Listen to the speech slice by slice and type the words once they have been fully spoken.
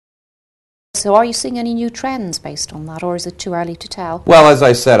So are you seeing any new trends based on that, or is it too early to tell? Well, as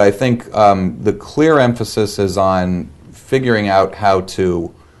I said, I think the clear emphasis is on figuring out how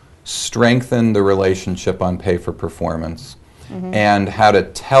to strengthen the relationship on pay for performance and how to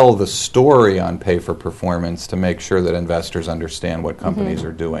tell the story on pay for performance to make sure that investors understand what companies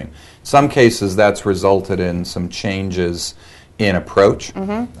are doing. In some cases, that's resulted in some changes in approach,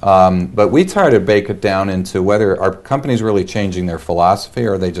 but we try to bake it down into whether are companies really changing their philosophy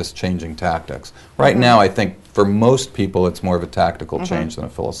or are they just changing tactics. Right now, I think for most people, it's more of a tactical change than a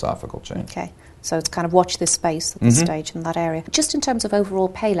philosophical change. Okay. So it's kind of watch this space at this stage in that area. Just in terms of overall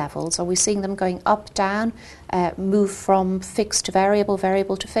pay levels, are we seeing them going up, down, move from fixed to variable,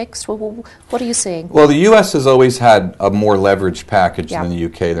 variable to fixed? What are you seeing? Well, the U.S. has always had a more leveraged package than the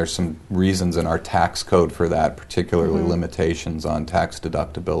U.K. There's some reasons in our tax code for that, particularly limitations on tax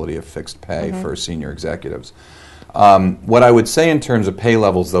deductibility of fixed pay for senior executives. What I would say in terms of pay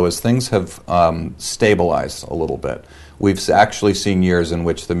levels, though, is things have stabilized a little bit. We've actually seen years in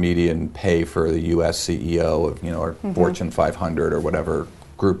which the median pay for the U.S. CEO of, or Fortune 500 or whatever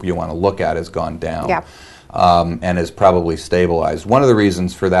group you want to look at has gone down and has probably stabilized. One of the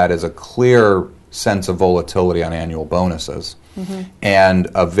reasons for that is a clear sense of volatility on annual bonuses and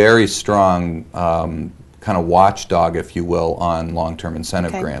a very strong kind of watchdog, if you will, on long-term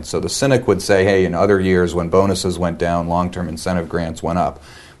incentive grants. So the cynic would say, hey, in other years when bonuses went down, long-term incentive grants went up.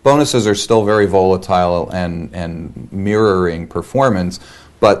 Bonuses are still very volatile and mirroring performance,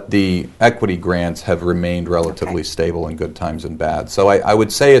 but the equity grants have remained relatively stable in good times and bad. So I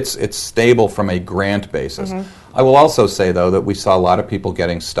would say it's stable from a grant basis. I will also say, though, that we saw a lot of people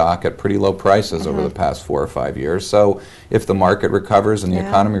getting stock at pretty low prices over the past 4 or 5 years. So if the market recovers and the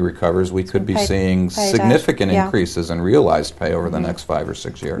economy recovers, we could be seeing significant increases in realized pay over the next 5 or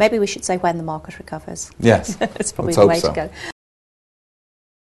 6 years. Maybe we should say when the market recovers. Yes. It's probably the way to go.